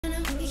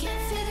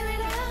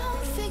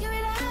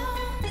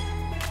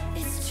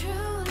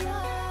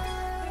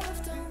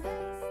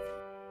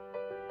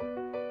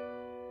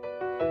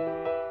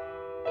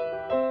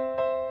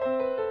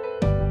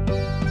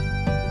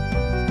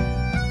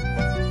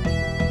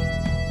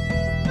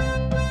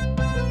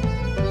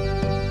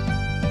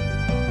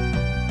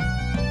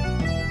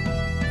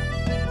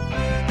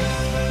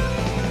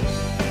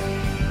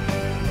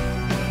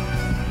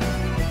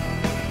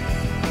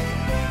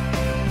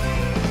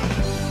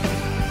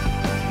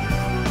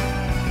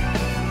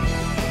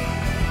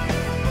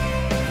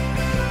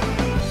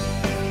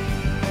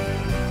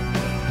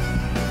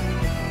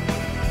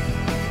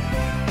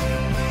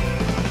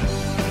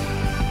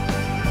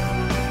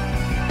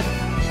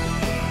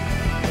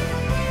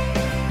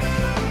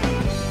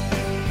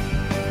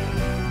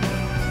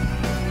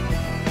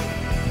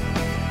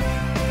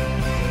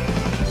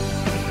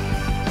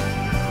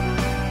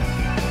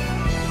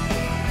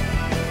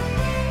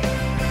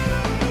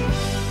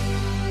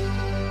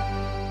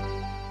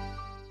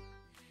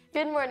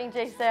Good morning,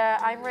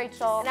 JSerra. I'm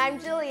Rachel. And I'm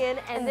Jillian,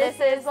 and this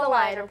is the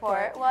Line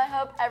Report. Well, I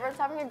hope everyone's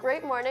having a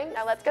great morning.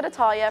 Now let's go to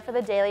Talia for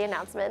the daily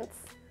announcements.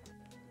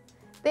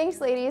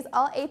 Thanks, ladies.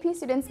 All AP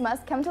students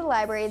must come to the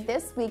library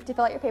this week to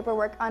fill out your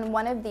paperwork on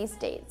one of these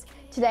dates.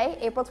 Today,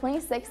 April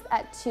 26th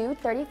at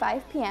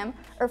 2:35 p.m.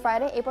 or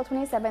Friday, April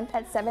 27th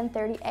at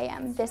 7:30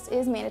 a.m. This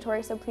is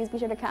mandatory, so please be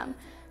sure to come.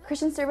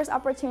 Christian service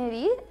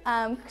opportunity.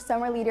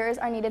 Summer leaders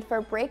are needed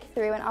for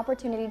breakthrough, an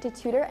opportunity to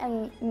tutor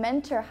and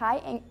mentor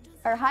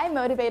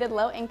high-motivated,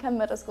 low-income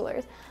middle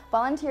schoolers.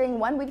 Volunteering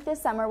 1 week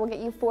this summer will get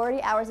you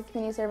 40 hours of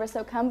community service,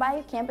 so come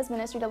by campus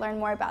ministry to learn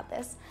more about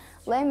this.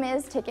 Les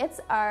Mis tickets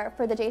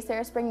for the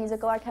JSerra Spring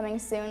Musical are coming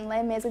soon.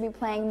 Les Mis will be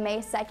playing May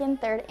 2nd,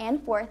 3rd, and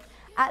 4th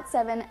at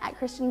 7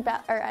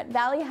 at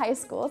Valley High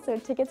School, so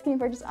tickets can be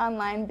purchased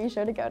online. Be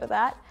sure to go to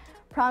that.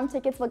 Prom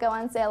tickets will go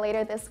on sale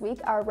later this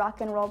week. Our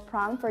rock and roll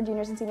prom for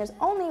juniors and seniors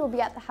only will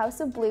be at the House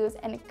of Blues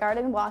and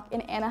Garden Walk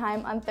in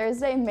Anaheim on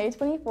Thursday, May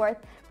 24th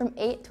from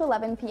 8 to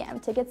 11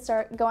 p.m. Tickets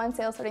go on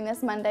sale starting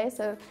this Monday,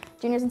 so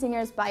juniors and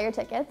seniors, buy your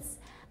tickets.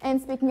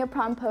 And speaking of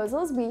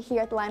promposals, we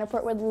here at the Line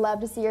Report would love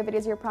to see your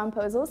videos of your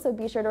promposals, so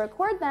be sure to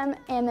record them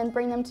and then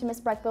bring them to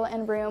Miss Breckville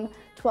in room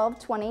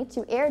 1220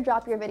 to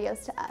airdrop your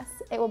videos to us.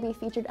 It will be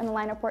featured in the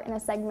Line Report in a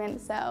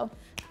segment, so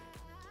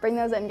bring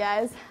those in,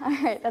 guys. All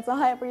right, that's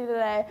all I have for you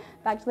today.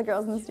 Back to the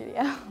girls in the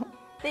studio.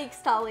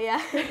 Thanks, Talia.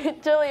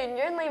 Jillian,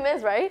 you're in Les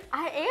Mis, right?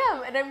 I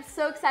am, and I'm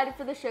so excited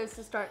for the shows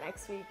to start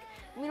next week.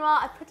 Meanwhile,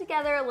 I put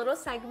together a little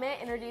segment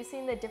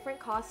introducing the different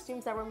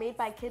costumes that were made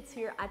by kids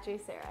here at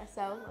JSerra,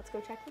 so let's go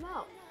check them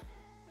out.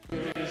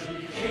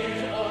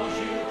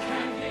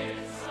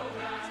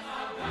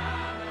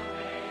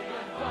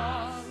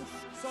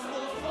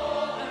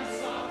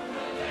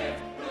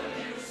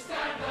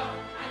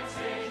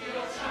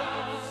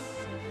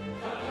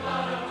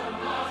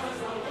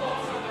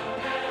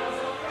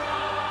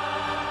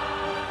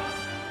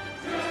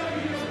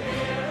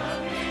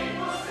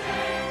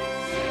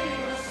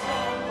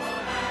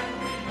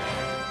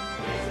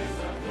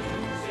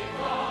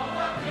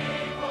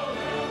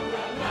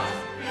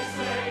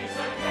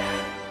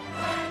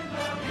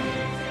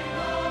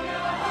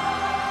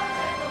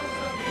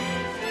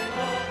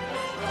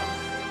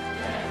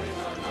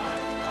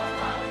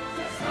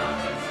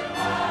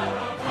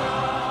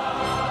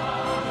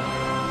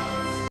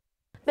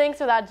 Thanks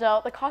for that,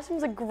 Jill. The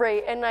costumes are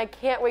great, and I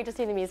can't wait to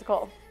see the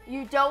musical.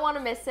 You don't want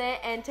to miss it,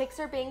 and tickets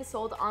are being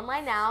sold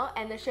online now,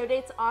 and the show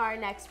dates are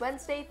next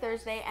Wednesday,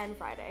 Thursday, and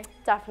Friday.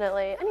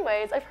 Definitely.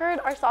 Anyways, I've heard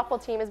our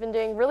softball team has been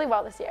doing really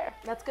well this year.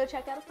 Let's go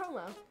check out a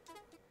promo.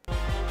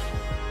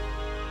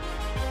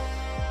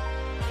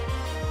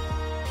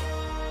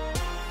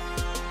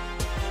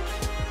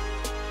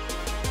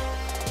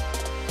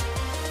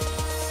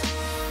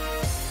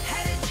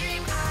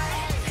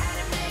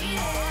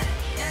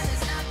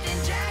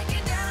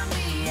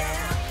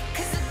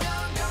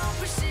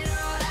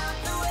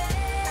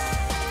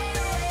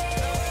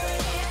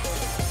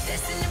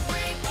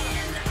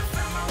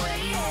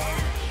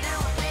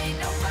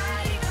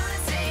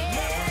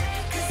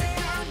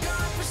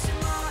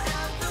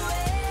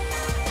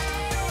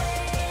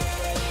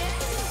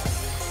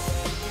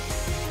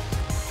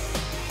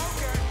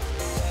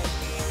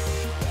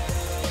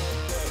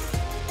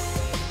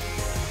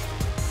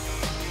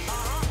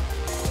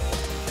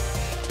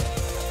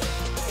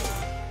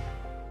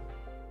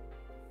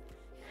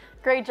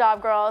 Great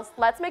job, girls.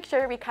 Let's make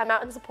sure we come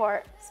out and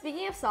support.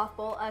 Speaking of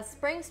softball, a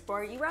spring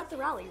sport, you were at the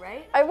rally,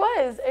 right? I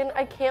was, and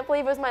I can't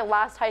believe it was my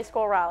last high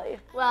school rally.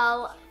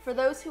 Well, for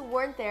those who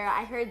weren't there,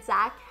 I heard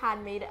Zach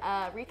had made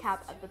a recap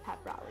of the pep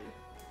rally.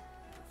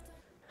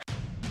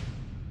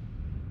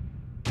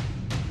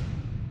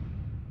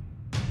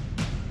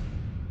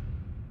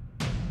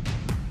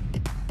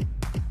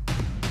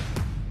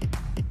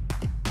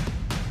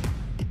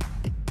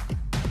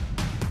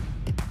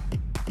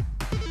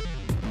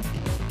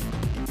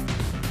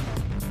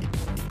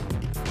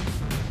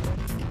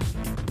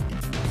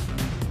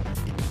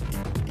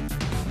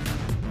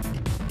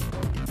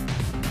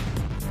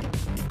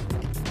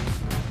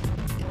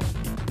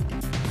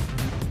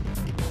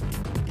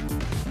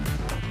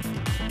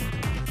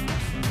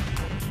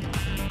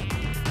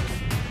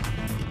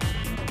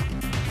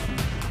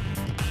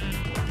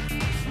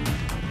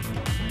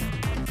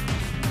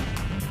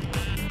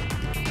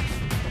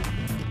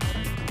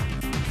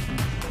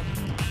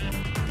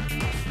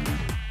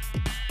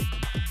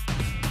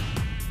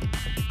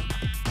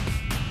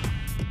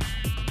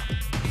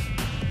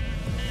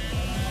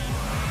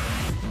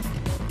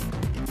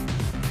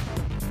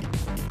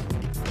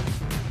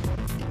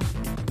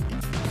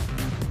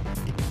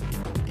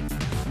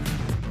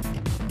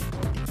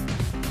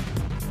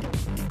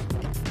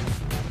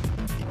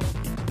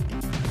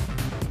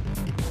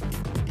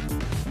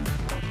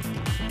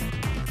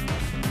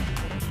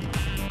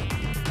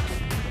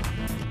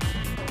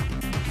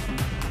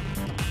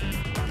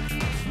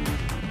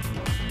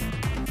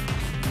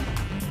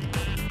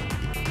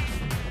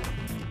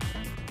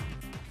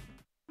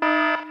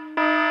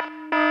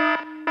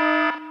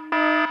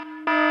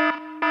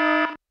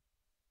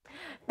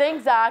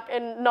 I'm Zach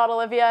and not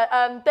Olivia.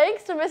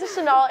 Thanks to Mrs.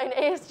 Chanel and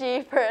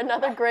ASG for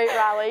another great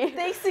rally.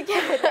 Thanks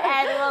again.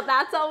 And well,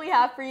 that's all we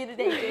have for you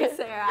today,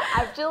 JSerra.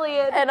 I'm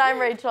Jillian. And I'm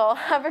Rachel.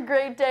 Have a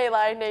great day,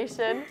 Lion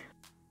Nation.